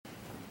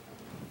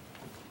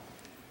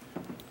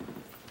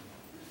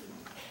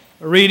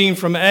A reading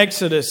from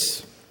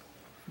Exodus,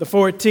 the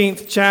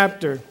 14th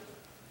chapter,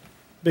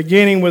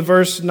 beginning with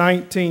verse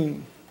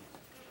 19.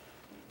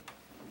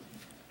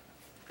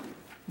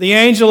 The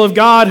angel of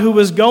God who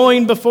was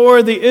going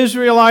before the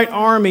Israelite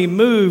army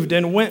moved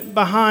and went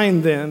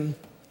behind them.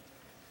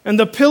 And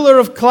the pillar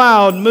of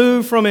cloud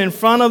moved from in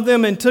front of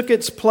them and took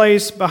its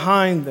place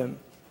behind them.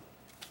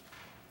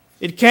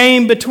 It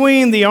came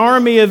between the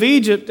army of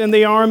Egypt and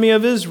the army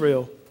of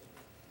Israel.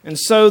 And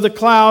so the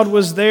cloud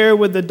was there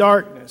with the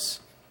darkness,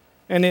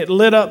 and it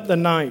lit up the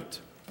night.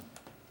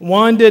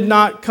 One did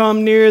not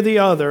come near the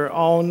other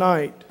all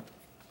night.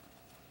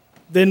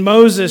 Then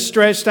Moses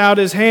stretched out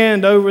his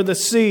hand over the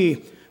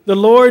sea. The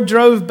Lord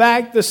drove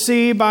back the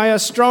sea by a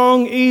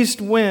strong east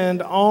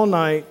wind all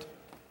night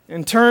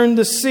and turned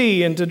the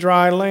sea into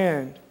dry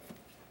land,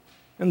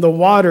 and the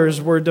waters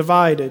were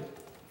divided.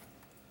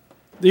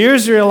 The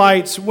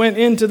Israelites went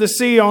into the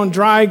sea on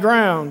dry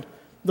ground,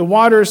 the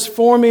waters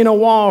forming a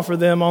wall for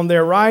them on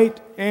their right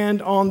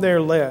and on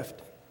their left.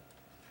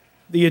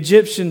 The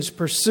Egyptians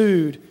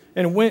pursued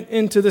and went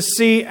into the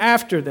sea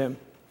after them,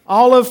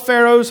 all of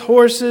Pharaoh's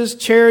horses,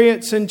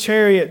 chariots, and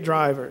chariot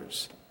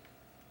drivers.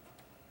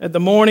 At the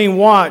morning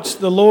watch,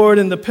 the Lord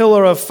in the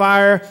pillar of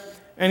fire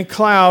and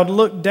cloud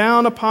looked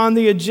down upon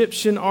the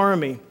Egyptian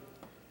army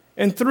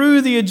and threw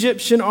the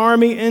Egyptian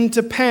army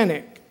into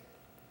panic.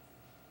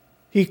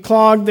 He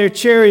clogged their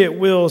chariot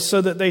wheels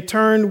so that they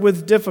turned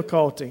with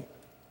difficulty.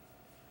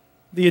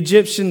 The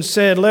Egyptians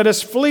said, "Let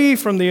us flee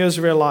from the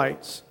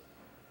Israelites,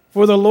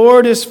 for the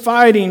Lord is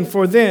fighting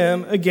for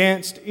them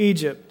against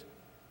Egypt."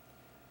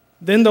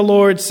 Then the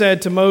Lord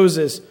said to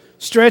Moses,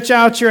 "Stretch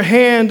out your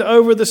hand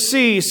over the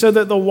sea so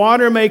that the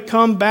water may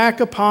come back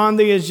upon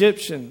the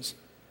Egyptians,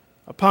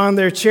 upon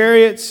their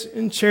chariots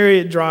and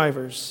chariot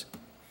drivers."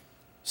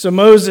 So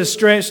Moses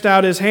stretched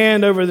out his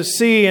hand over the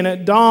sea, and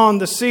at dawn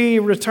the sea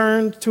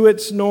returned to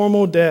its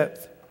normal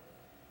depth.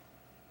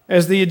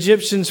 As the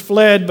Egyptians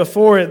fled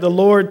before it, the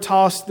Lord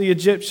tossed the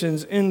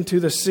Egyptians into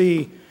the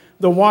sea.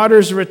 The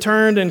waters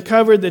returned and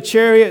covered the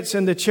chariots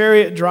and the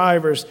chariot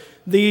drivers,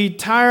 the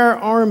entire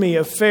army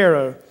of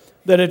Pharaoh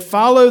that had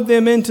followed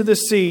them into the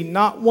sea.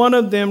 Not one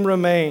of them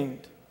remained.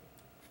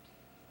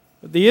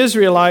 But the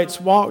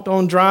Israelites walked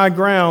on dry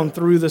ground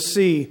through the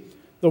sea,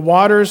 the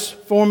waters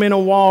forming a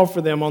wall for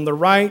them on the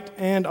right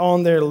and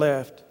on their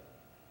left.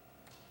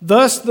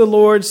 Thus the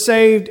Lord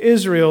saved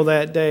Israel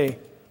that day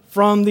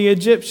from the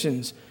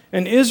Egyptians,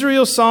 and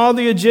Israel saw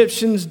the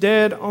Egyptians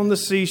dead on the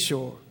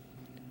seashore.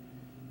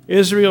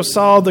 Israel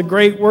saw the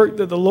great work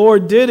that the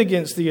Lord did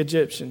against the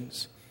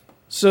Egyptians.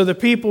 So the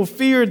people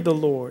feared the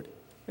Lord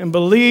and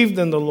believed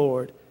in the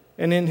Lord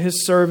and in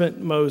his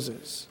servant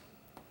Moses.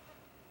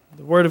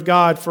 The word of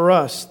God for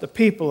us, the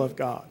people of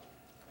God.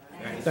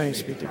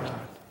 Thanks be to God.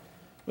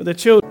 With the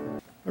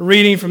children, a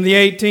reading from the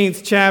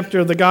 18th chapter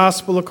of the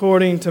Gospel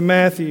according to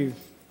Matthew,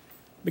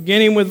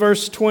 beginning with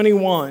verse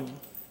 21.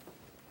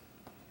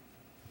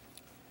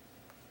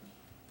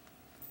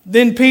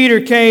 Then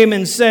Peter came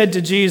and said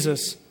to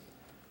Jesus,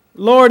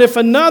 "Lord, if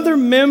another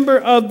member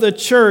of the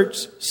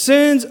church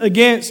sins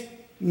against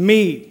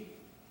me,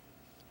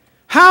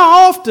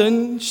 how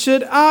often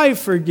should I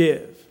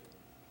forgive?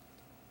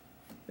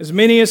 As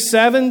many as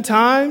 7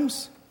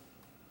 times?"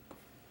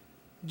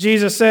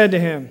 Jesus said to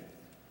him,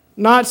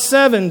 "Not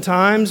 7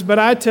 times, but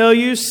I tell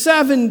you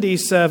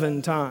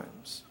 77 times.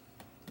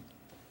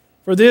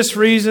 For this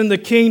reason, the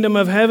kingdom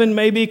of heaven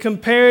may be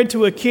compared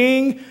to a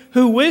king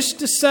who wished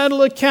to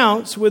settle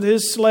accounts with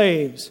his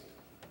slaves.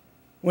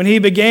 When he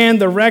began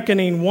the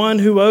reckoning, one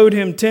who owed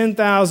him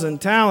 10,000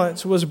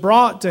 talents was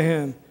brought to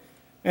him.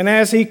 And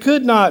as he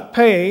could not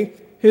pay,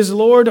 his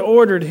Lord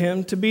ordered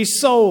him to be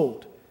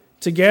sold,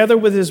 together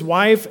with his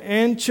wife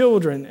and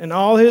children and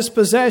all his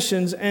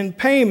possessions, and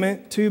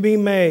payment to be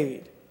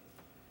made.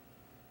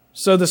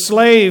 So the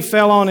slave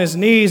fell on his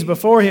knees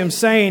before him,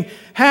 saying,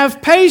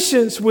 'Have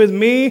patience with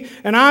me,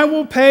 and I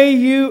will pay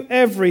you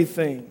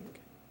everything.'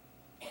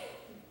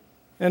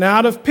 And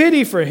out of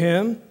pity for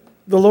him,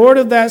 the Lord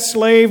of that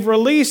slave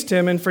released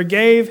him and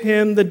forgave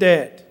him the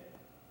debt.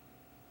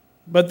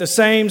 But the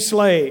same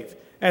slave,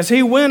 as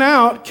he went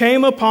out,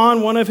 came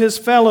upon one of his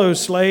fellow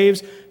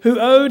slaves who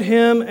owed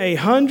him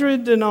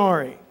 100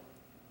 denarii.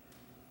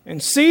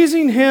 And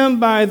seizing him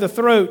by the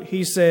throat,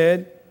 he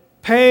said,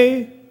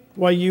 'Pay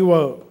what you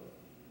owe.'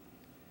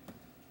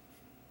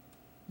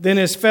 Then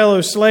his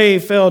fellow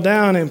slave fell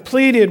down and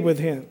pleaded with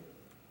him,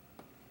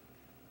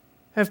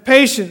 'Have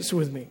patience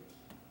with me,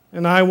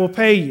 and I will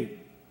pay you.'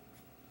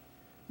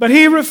 But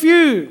he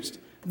refused.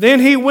 Then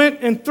he went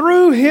and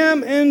threw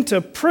him into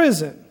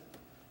prison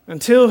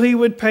until he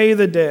would pay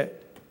the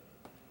debt.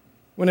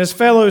 When his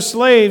fellow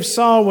slaves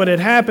saw what had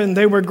happened,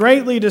 they were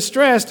greatly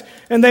distressed,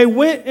 and they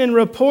went and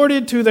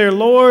reported to their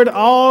Lord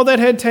all that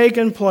had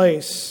taken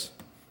place.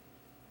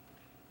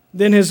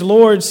 Then his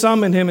Lord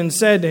summoned him and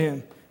said to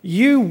him,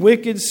 'You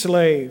wicked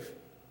slave,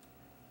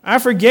 I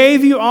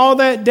forgave you all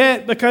that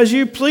debt because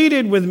you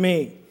pleaded with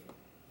me.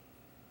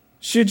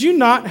 Should you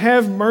not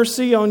have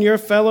mercy on your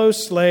fellow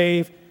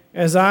slave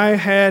as I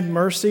had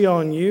mercy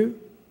on you?'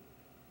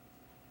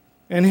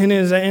 and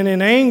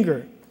in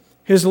anger,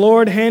 his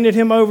Lord handed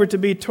him over to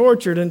be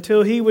tortured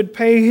until he would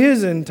pay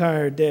his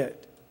entire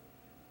debt.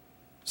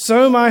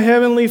 So my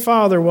heavenly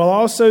Father will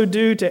also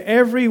do to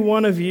every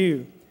one of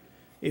you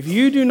if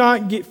you do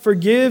not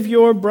forgive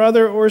your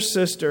brother or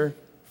sister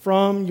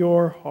from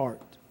your heart.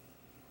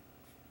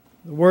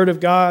 The word of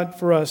God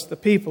for us, the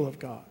people of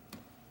God.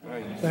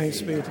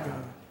 Thanks be to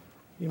God.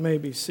 You may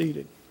be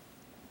seated.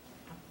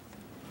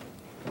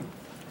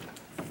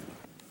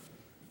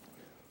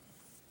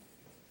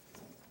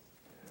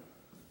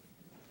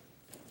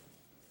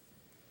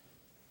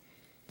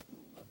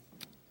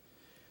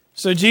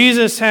 So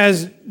Jesus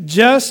has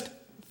just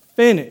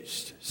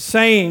finished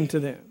saying to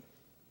them,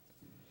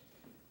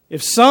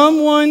 if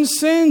someone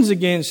sins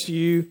against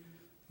you,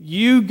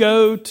 you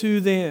go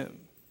to them.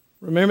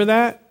 Remember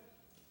that?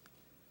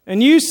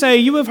 And you say,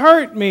 you have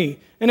hurt me.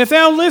 And if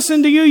they'll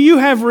listen to you, you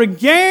have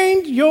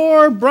regained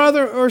your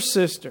brother or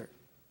sister.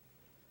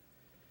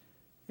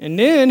 And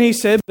then he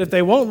said, but if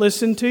they won't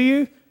listen to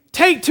you,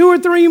 take 2 or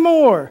 3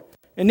 more.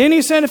 And then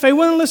he said, if they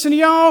wouldn't listen to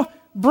y'all,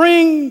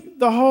 bring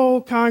the whole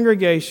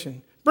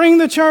congregation. Bring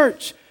the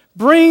church.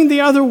 Bring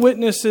the other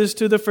witnesses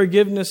to the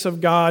forgiveness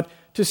of God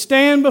to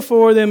stand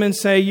before them and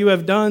say, you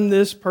have done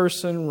this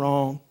person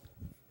wrong.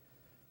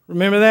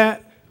 Remember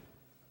that?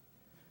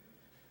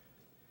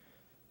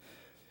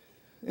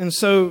 And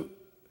so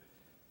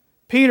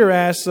Peter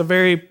asks a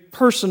very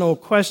personal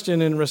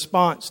question in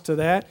response to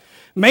that.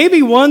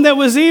 Maybe one that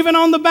was even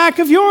on the back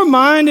of your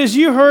mind as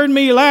you heard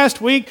me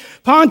last week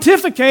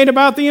pontificate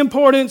about the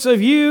importance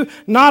of you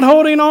not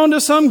holding on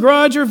to some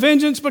grudge or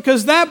vengeance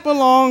because that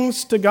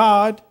belongs to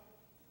God.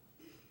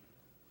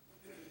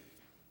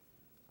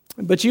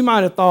 But you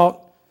might have thought,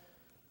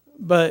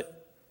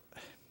 but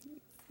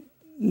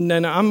no,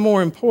 I'm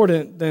more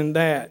important than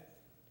that.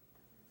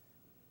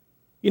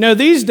 You know,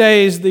 these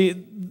days, the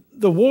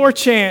war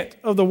chant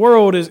of the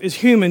world is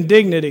human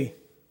dignity.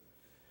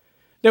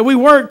 That we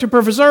work to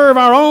preserve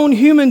our own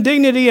human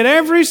dignity at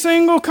every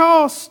single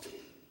cost.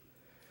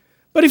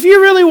 But if you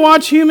really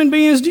watch human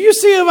beings, do you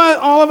see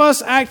all of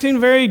us acting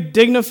very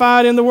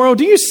dignified in the world?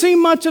 Do you see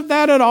much of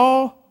that at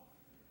all?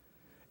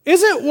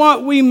 Isn't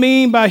what we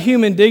mean by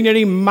human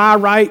dignity my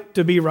right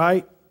to be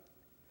right?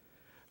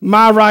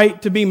 My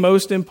right to be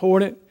most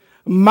important?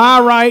 My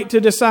right to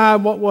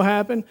decide what will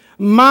happen?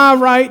 My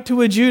right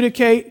to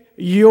adjudicate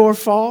your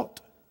fault?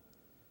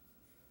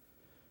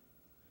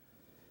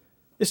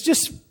 It's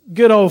just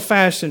good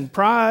old-fashioned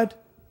pride.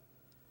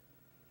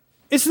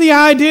 It's the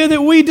idea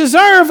that we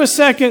deserve a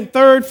second,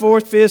 third,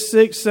 fourth, fifth,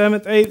 sixth,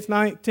 seventh, eighth,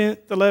 ninth,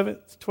 10th,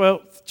 11th,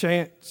 12th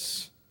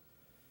chance.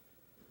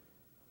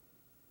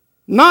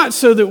 Not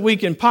so that we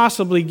can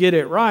possibly get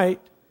it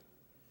right,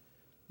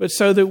 but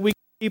so that we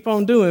can keep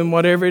on doing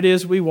whatever it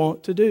is we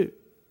want to do.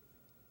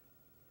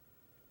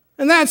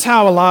 And that's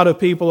how a lot of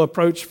people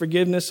approach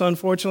forgiveness,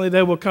 unfortunately.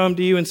 They will come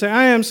to you and say,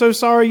 I am so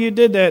sorry you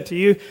did that to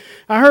you.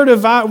 I heard a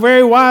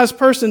very wise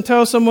person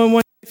tell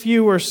someone, if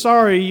you were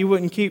sorry, you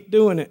wouldn't keep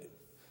doing it.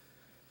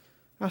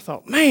 I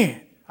thought,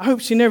 man, I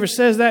hope she never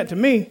says that to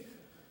me.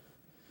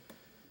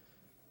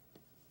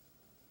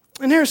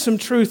 And there's some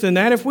truth in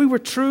that. If we were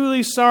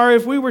truly sorry,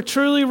 if we were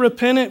truly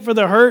repentant for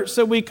the hurts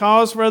that we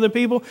caused for other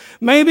people,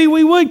 maybe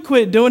we would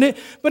quit doing it.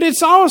 But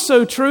it's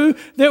also true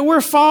that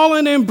we're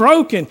fallen and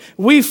broken.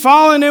 We've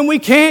fallen and we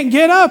can't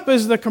get up,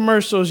 as the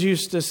commercials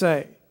used to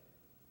say.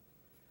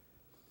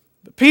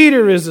 But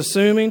Peter is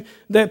assuming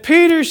that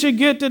Peter should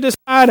get to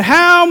decide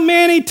how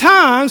many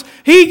times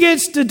he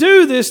gets to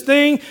do this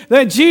thing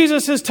that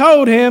Jesus has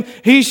told him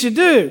he should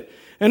do.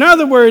 In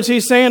other words,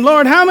 he's saying,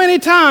 Lord, how many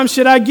times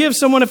should I give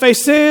someone if they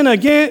sin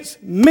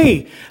against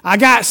me? I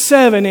got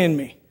 7 in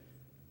me.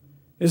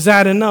 Is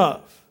that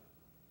enough?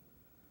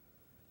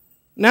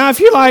 Now, if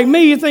you're like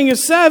me, you think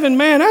it's 7,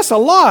 man, that's a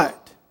lot.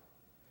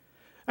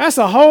 That's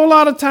a whole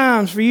lot of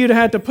times for you to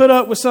have to put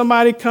up with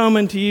somebody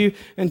coming to you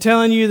and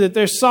telling you that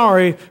they're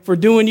sorry for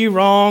doing you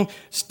wrong,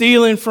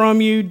 stealing from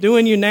you,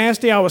 doing you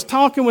nasty. I was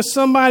talking with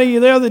somebody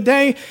the other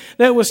day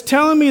that was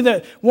telling me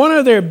that one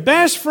of their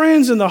best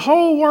friends in the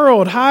whole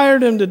world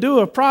hired him to do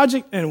a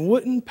project and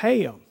wouldn't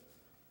pay him.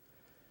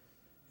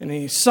 And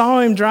he saw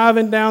him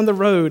driving down the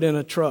road in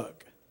a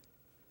truck,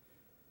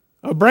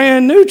 a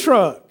brand new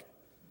truck,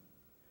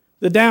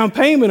 the down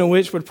payment of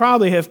which would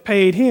probably have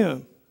paid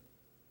him.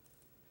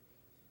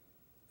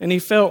 And he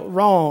felt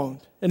wronged,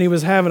 and he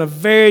was having a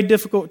very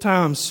difficult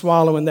time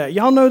swallowing that.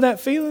 Y'all know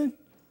that feeling?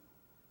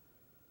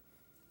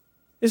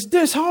 It's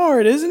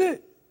disheartened, isn't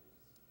it?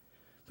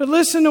 But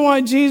listen to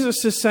what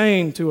Jesus is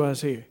saying to us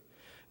here.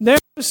 There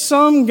was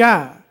some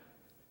guy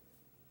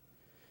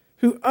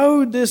who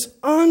owed this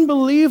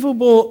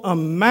unbelievable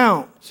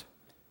amount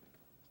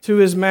to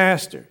his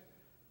master.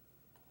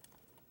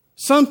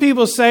 Some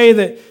people say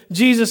that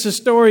Jesus'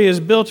 story is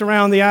built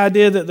around the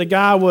idea that the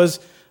guy was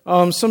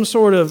some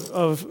sort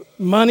of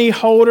money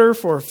holder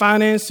for a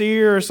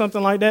financier or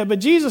something like that. But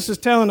Jesus is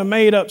telling a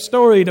made-up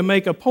story to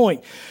make a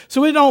point.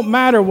 So it don't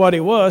matter what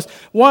he was.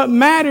 What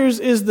matters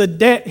is the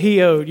debt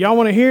he owed. Y'all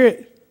want to hear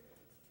it?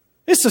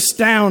 It's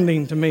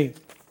astounding to me.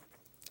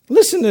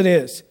 Listen to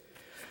this.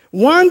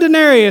 1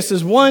 denarius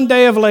is 1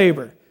 day of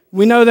labor.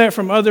 We know that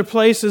from other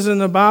places in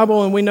the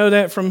Bible, and we know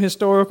that from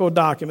historical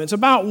documents.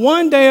 About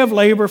 1 day of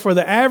labor for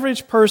the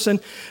average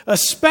person,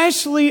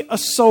 especially a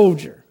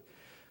soldier.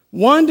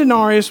 1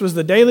 denarius was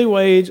the daily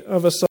wage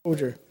of a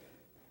soldier.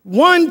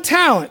 1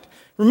 talent.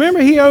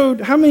 Remember, he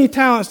owed, how many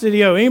talents did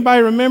he owe?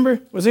 Anybody remember?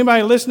 Was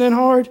anybody listening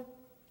hard?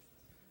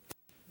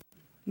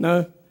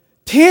 No.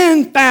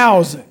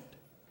 10,000.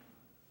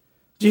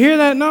 Did you hear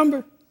that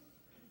number?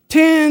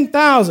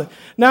 10,000.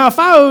 Now, if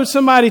I owed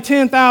somebody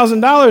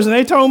 $10,000 and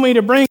they told me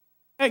to bring it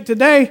back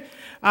today,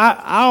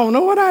 I don't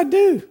know what I'd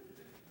do.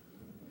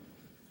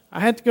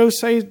 I had to go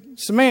say,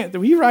 Samantha,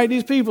 will you write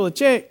these people a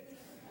check?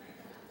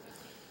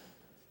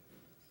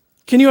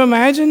 Can you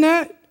imagine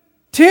that?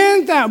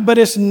 10,000, but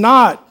it's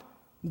not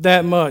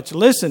that much.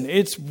 Listen,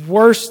 it's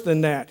worse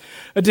than that.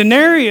 A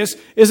denarius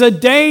is a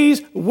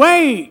day's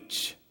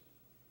wage.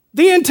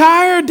 The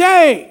entire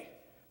day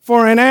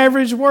for an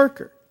average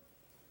worker.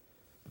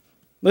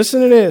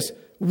 Listen to this.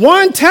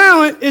 1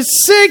 talent is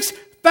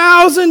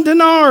 6,000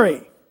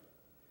 denarii.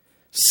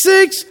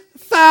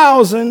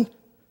 6,000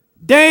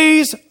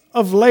 days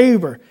of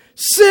labor.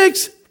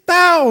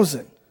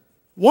 6,000.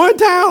 1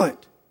 talent.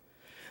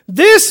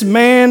 This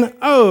man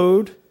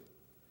owed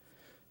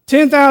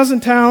 10,000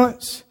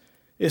 talents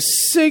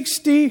is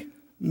 60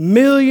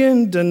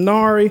 million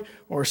denarii,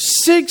 or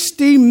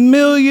 60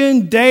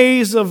 million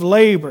days of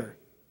labor.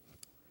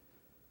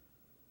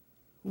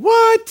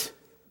 What?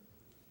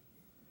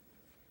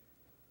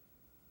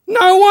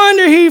 No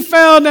wonder he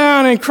fell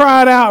down and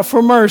cried out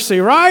for mercy,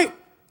 right?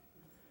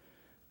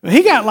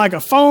 He got like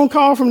a phone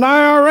call from the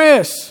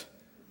IRS.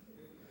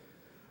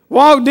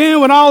 Walked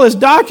in with all his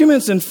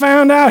documents and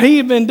found out he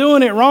had been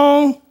doing it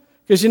wrong.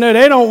 Because,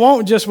 they don't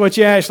want just what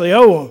you actually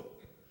owe them.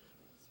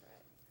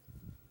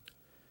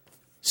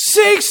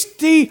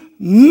 60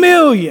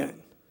 million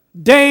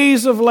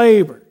days of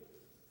labor.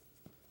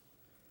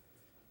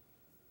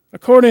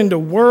 According to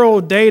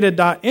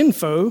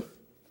worlddata.info,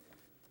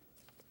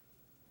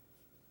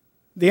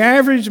 the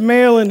average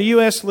male in the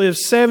U.S.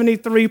 lives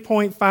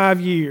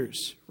 73.5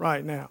 years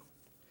right now.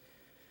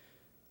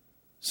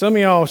 Some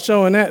of y'all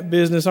showing that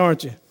business,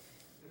 aren't you?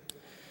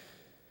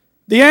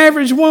 The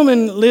average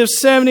woman lives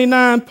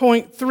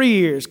 79.3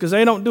 years because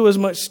they don't do as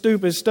much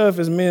stupid stuff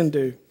as men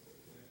do.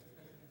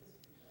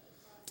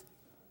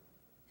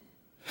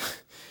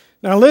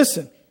 Now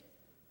listen.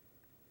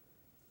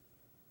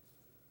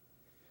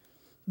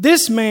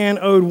 This man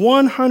owed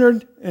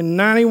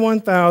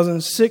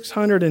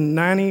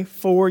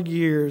 191,694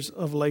 years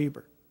of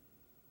labor.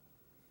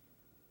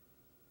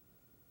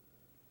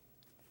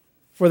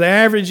 For the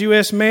average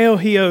U.S. male,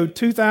 he owed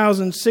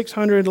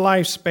 2,600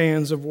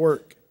 lifespans of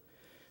work.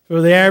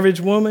 For the average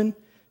woman,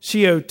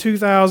 she owed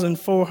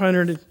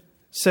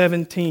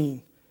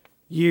 2,417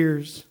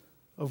 years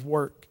of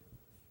work.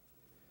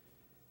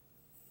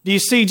 Do you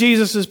see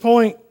Jesus'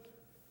 point?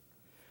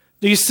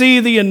 Do you see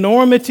the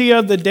enormity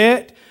of the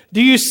debt?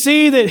 Do you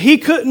see that he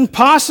couldn't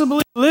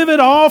possibly live it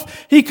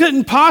off? He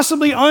couldn't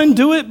possibly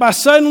undo it by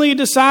suddenly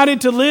deciding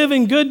to live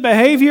in good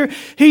behavior.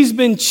 He's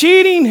been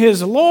cheating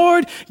his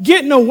Lord,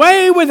 getting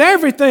away with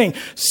everything,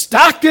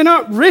 stocking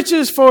up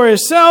riches for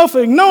himself,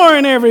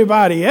 ignoring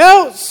everybody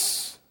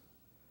else.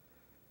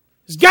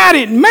 He's got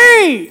it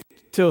made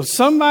till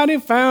somebody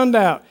found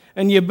out.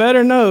 And you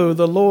better know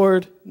the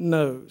Lord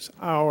knows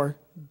our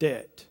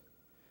debt.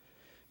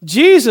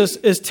 Jesus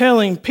is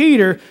telling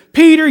Peter,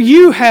 Peter,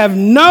 you have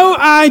no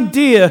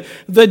idea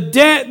the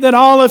debt that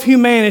all of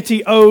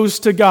humanity owes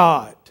to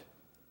God.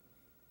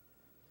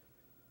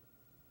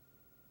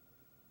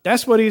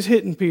 That's what he's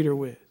hitting Peter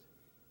with.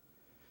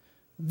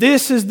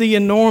 This is the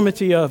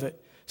enormity of it.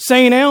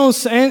 St.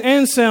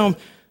 Anselm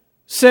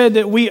said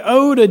that we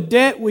owed a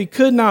debt we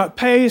could not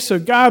pay, so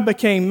God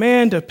became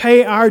man to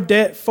pay our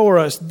debt for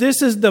us.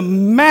 This is the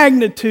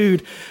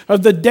magnitude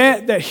of the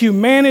debt that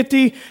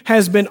humanity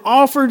has been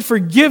offered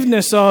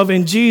forgiveness of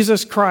in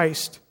Jesus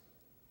Christ.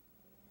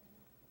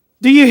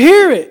 Do you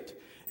hear it?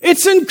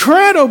 It's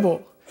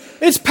incredible.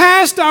 It's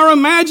past our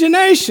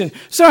imagination.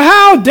 So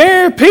how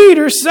dare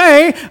Peter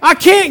say, I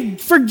can't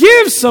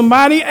forgive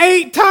somebody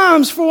 8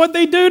 times for what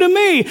they do to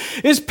me?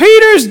 Is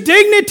Peter's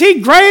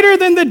dignity greater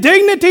than the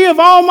dignity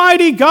of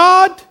Almighty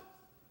God?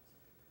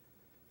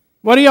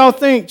 What do y'all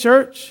think,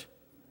 church?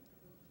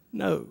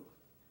 No.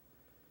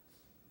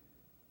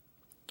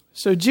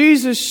 So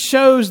Jesus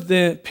shows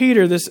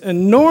Peter this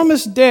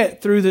enormous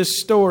debt through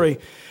this story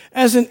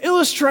as an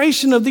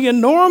illustration of the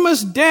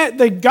enormous debt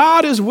that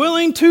God is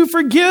willing to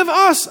forgive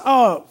us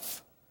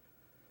of.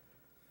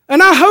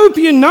 And I hope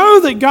you know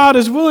that God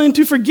is willing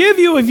to forgive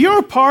you of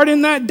your part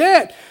in that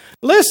debt.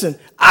 Listen,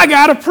 I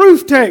got a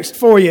proof text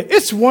for you.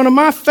 It's one of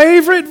my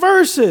favorite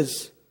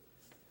verses.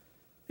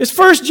 It's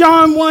 1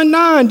 John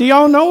 1:9. Do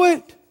y'all know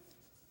it?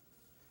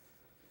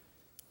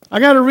 I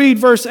got to read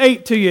verse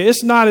 8 to you.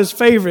 It's not his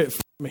favorite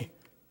for me.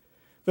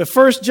 But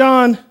 1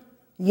 John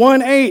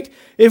 1:8,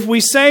 if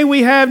we say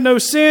we have no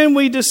sin,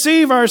 we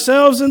deceive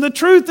ourselves and the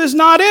truth is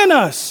not in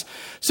us.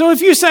 So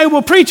if you say,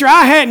 well, preacher,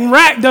 I hadn't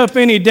racked up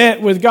any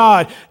debt with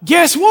God,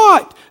 guess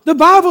what? The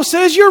Bible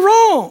says you're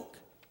wrong.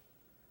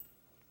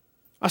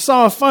 I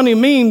saw a funny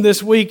meme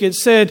this week. It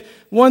said,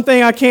 one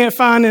thing I can't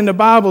find in the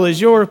Bible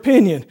is your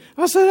opinion.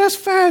 I said, that's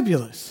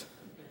fabulous.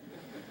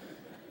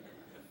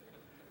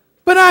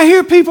 But I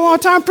hear people all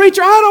the time,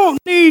 preacher, I don't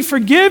need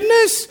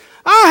forgiveness.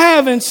 I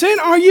haven't sinned.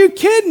 Are you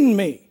kidding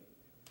me?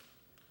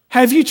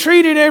 Have you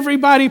treated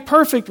everybody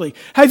perfectly?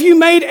 Have you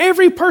made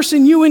every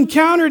person you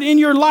encountered in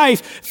your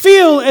life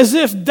feel as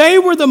if they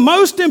were the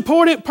most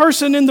important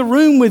person in the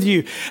room with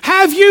you?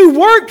 Have you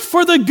worked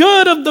for the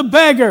good of the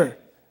beggar?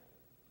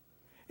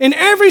 In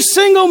every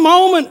single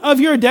moment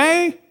of your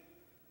day?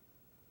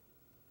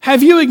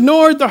 Have you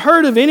ignored the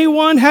hurt of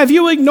anyone? Have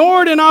you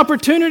ignored an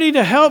opportunity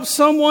to help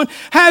someone?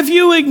 Have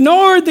you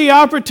ignored the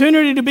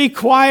opportunity to be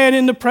quiet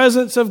in the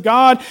presence of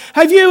God?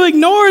 Have you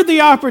ignored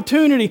the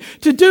opportunity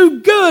to do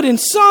good in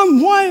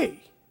some way?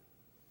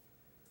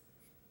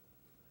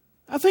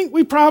 I think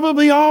we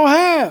probably all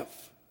have.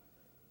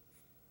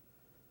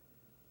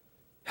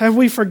 Have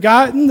we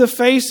forgotten the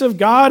face of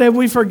God? Have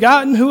we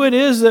forgotten who it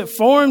is that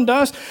formed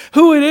us?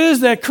 Who it is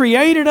that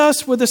created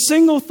us with a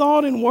single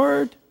thought and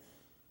word?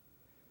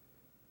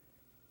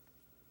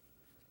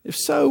 If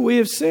so, we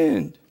have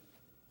sinned.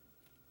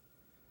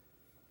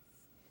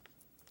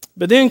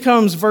 But then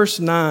comes verse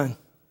 9.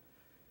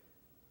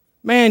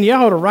 Man, you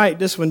ought to write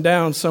this one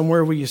down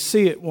somewhere where you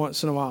see it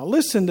once in a while.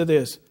 Listen to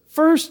this.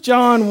 1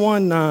 John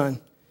 1:9.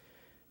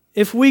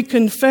 If we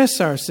confess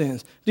our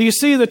sins. Do you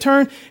see the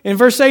turn? In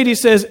verse 8 he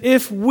says,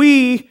 if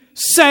we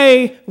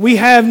say we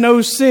have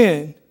no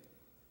sin.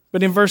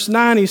 But in verse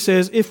 9 he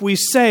says, if we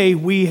say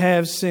we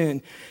have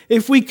sinned.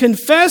 If we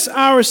confess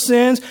our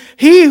sins,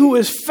 he who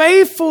is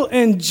faithful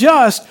and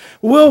just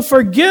will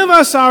forgive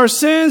us our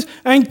sins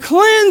and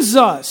cleanse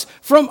us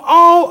from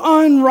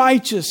all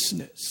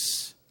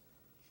unrighteousness,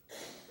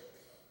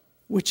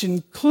 which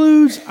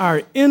includes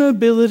our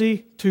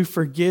inability to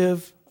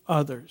forgive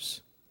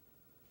others.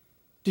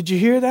 Did you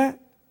hear that?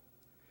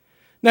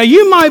 Now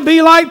you might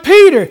be like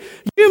Peter.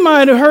 You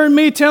might have heard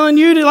me telling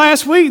you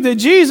last week that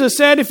Jesus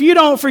said if you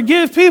don't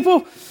forgive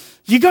people,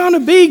 you're going to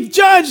be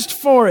judged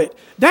for it.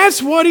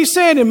 That's what he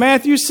said in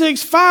Matthew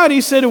 6:5.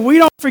 He said if we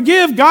don't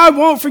forgive, God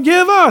won't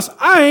forgive us.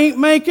 I ain't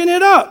making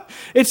it up.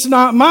 It's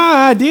not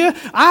my idea.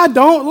 I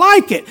don't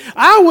like it.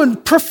 I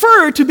would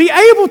prefer to be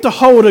able to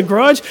hold a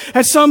grudge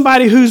at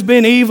somebody who's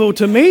been evil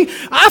to me.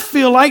 I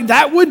feel like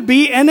that would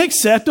be an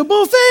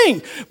acceptable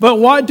thing. But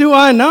what do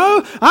I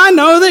know? I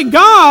know that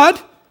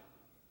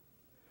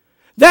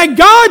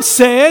God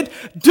said,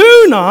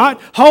 do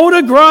not hold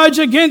a grudge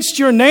against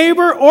your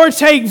neighbor or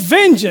take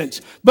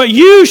vengeance, but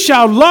you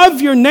shall love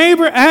your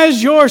neighbor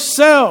as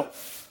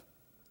yourself.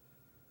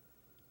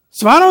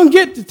 So I don't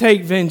get to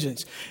take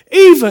vengeance.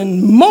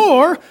 Even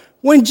more,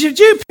 when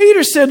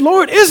Peter said,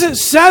 Lord, isn't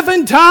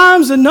 7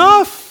 times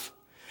enough?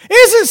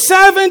 Isn't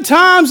 7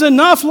 times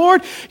enough,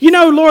 Lord? You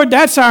know, Lord,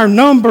 that's our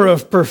number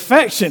of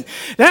perfection.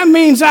 That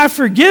means I've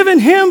forgiven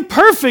him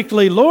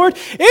perfectly, Lord.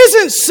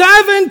 Isn't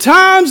 7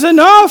 times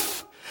enough?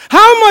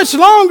 How much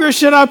longer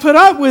should I put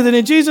up with it?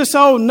 And Jesus,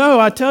 oh no,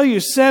 I tell you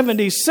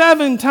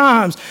 77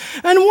 times.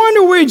 And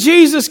wonder where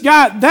Jesus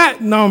got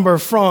that number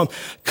from.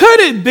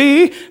 Could it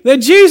be that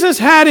Jesus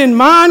had in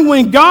mind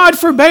when God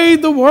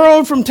forbade the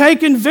world from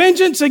taking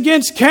vengeance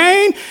against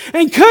Cain?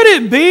 And could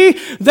it be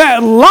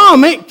that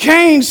Lamech,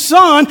 Cain's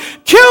son,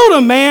 killed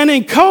a man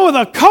with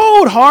a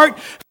cold heart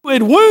who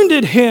had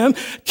wounded him,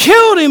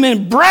 killed him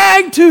and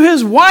bragged to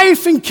his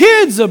wife and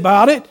kids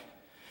about it?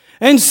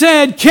 And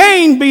said,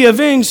 Cain be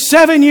avenged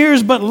 7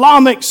 years, but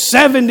Lamech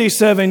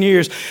 77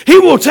 years. He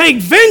will take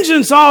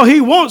vengeance all he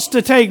wants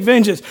to take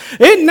vengeance.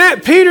 Isn't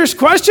that Peter's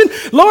question?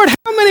 Lord,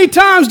 how many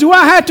times do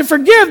I have to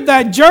forgive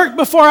that jerk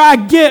before I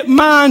get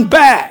mine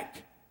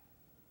back?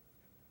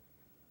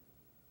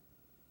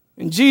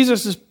 And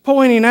Jesus is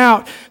pointing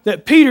out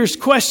that Peter's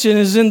question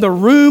is in the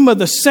room of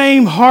the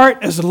same heart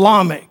as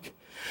Lamech,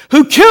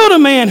 who killed a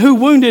man who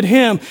wounded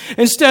him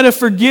instead of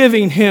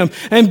forgiving him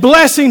and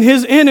blessing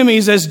his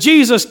enemies as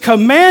Jesus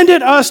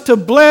commanded us to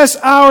bless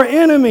our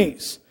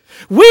enemies.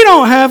 We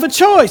don't have a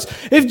choice.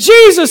 If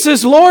Jesus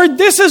is Lord,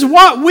 this is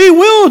what we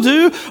will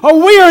do,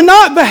 or we are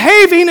not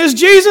behaving as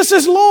Jesus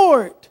is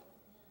Lord.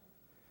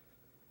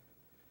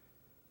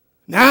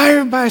 Now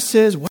everybody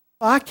says, well,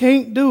 I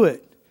can't do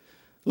it.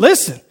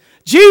 Listen,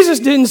 Jesus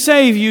didn't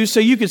save you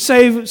so you could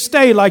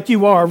stay like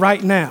you are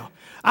right now.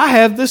 I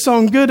have this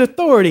on good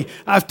authority.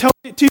 I've told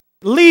it to you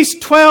at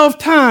least 12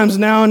 times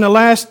now in the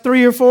last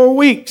 3 or 4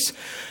 weeks.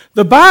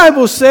 The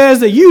Bible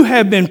says that you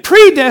have been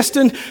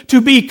predestined to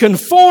be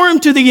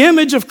conformed to the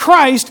image of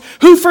Christ,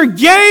 who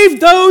forgave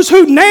those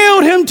who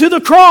nailed him to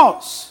the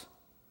cross.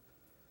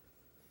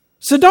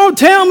 So don't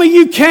tell me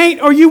you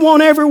can't or you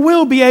won't ever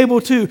will be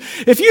able to.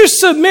 If you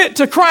submit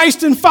to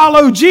Christ and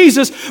follow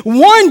Jesus,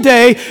 one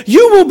day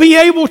you will be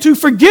able to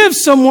forgive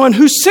someone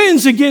who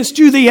sins against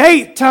you the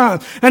 8th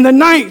time and the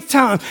 9th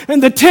time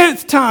and the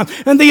 10th time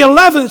and the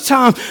 11th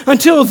time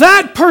until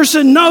that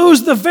person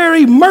knows the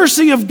very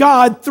mercy of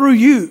God through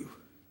you.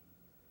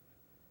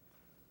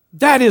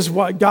 That is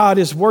what God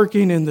is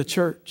working in the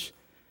church.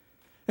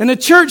 And a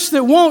church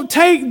that won't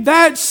take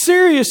that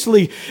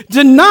seriously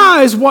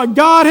denies what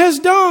God has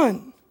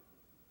done.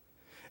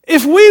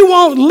 If we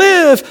won't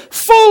live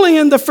fully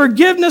in the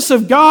forgiveness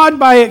of God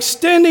by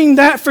extending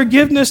that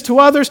forgiveness to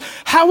others,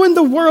 how in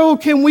the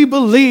world can we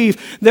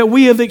believe that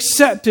we have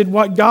accepted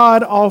what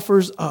God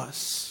offers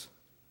us?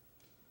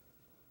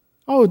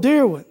 Oh,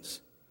 dear ones,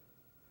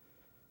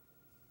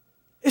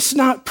 it's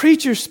not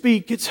preacher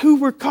speak, it's who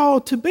we're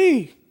called to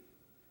be.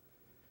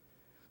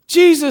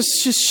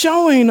 Jesus is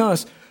showing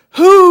us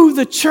who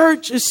the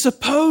church is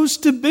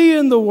supposed to be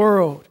in the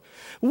world.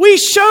 We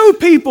show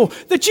people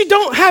that you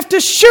don't have to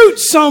shoot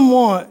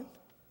someone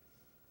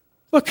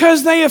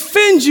because they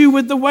offend you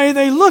with the way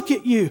they look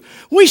at you.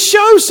 We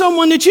show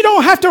someone that you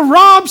don't have to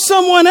rob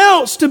someone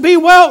else to be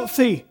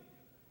wealthy.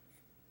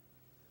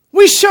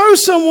 We show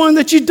someone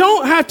that you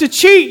don't have to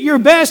cheat your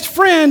best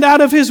friend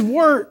out of his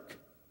work.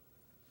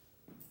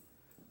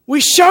 We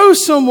show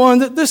someone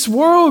that this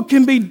world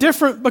can be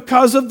different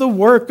because of the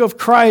work of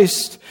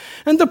Christ.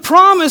 And the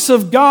promise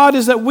of God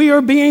is that we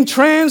are being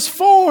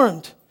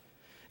transformed.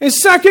 In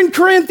 2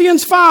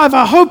 Corinthians 5,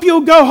 I hope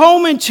you'll go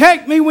home and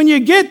check me when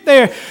you get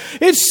there.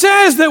 It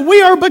says that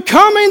we are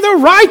becoming the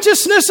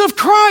righteousness of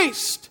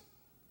Christ.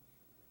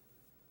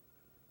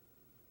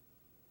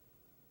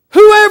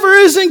 Whoever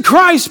is in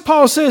Christ,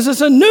 Paul says,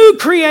 is a new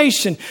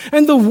creation.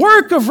 And the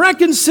work of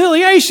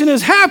reconciliation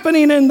is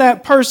happening in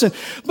that person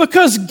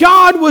because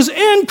God was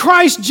in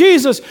Christ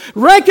Jesus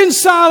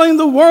reconciling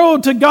the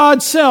world to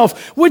God's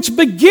self, which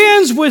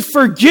begins with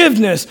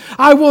forgiveness.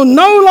 I will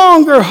no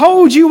longer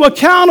hold you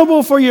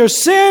accountable for your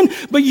sin,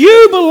 but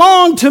you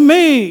belong to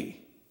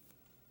me.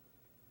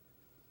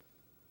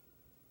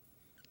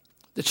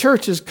 The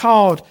church is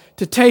called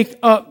to take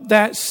up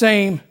that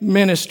same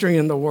ministry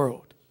in the world.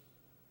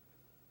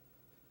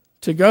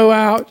 To go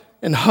out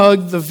and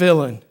hug the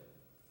villain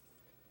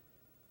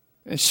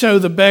and show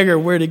the beggar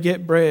where to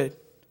get bread.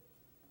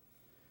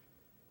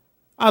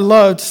 I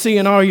loved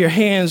seeing all your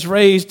hands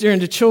raised during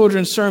the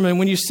children's sermon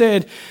when you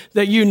said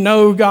that you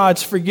know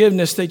God's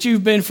forgiveness, that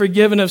you've been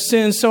forgiven of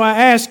sins. So I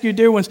ask you,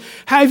 dear ones,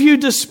 have you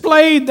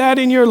displayed that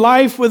in your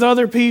life with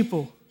other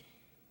people?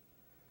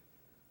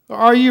 Or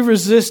are you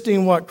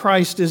resisting what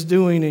Christ is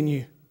doing in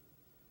you?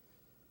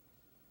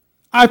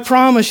 I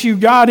promise you,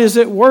 God is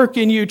at work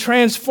in you,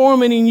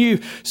 transforming in you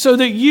so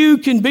that you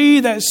can be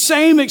that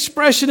same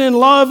expression in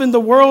love in the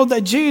world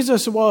that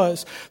Jesus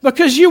was.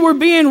 Because you were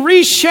being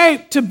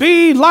reshaped to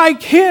be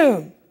like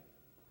Him.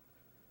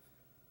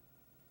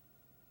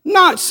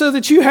 Not so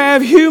that you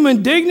have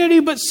human dignity,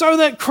 but so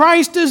that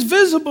Christ is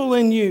visible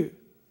in you.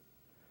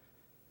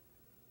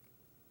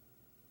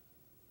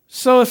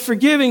 So if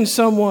forgiving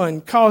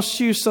someone costs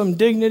you some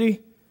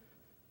dignity,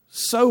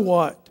 so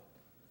what?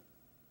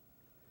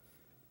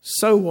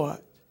 So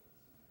what?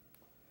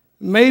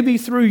 Maybe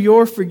through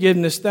your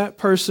forgiveness, that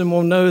person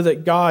will know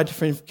that God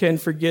can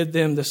forgive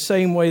them the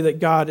same way that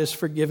God has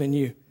forgiven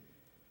you.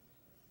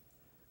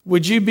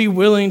 Would you be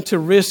willing to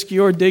risk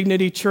your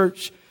dignity,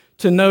 church,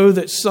 to know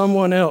that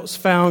someone else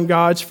found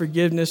God's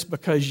forgiveness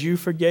because you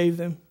forgave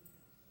them?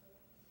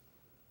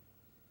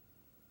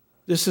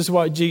 This is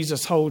what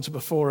Jesus holds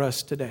before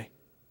us today.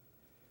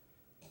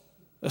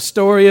 A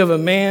story of a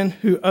man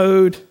who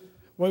owed,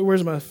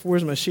 where's my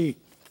sheet?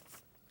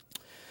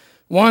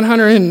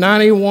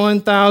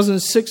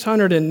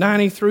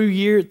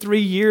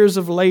 191,693 years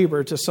of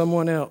labor to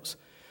someone else.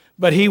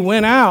 But he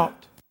went out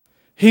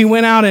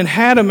and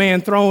had a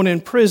man thrown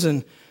in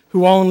prison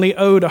who only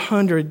owed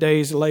 100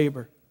 days'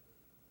 labor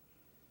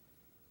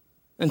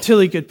until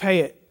he could pay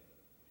it.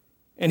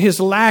 And his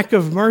lack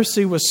of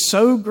mercy was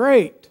so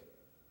great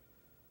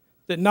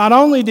that not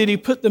only did he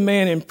put the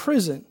man in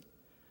prison,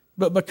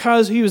 but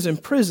because he was in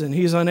prison,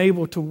 he's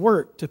unable to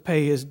work to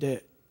pay his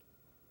debt.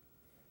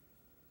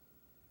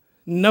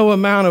 No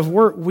amount of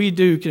work we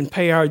do can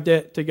pay our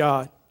debt to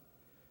God.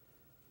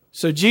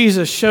 So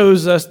Jesus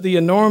shows us the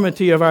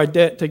enormity of our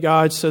debt to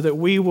God so that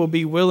we will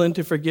be willing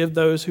to forgive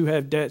those who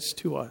have debts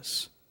to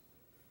us.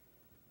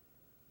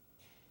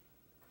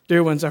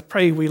 Dear ones, I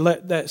pray we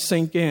let that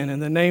sink in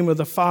the name of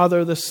the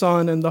Father, the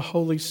Son, and the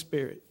Holy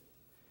Spirit.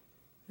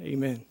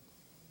 Amen.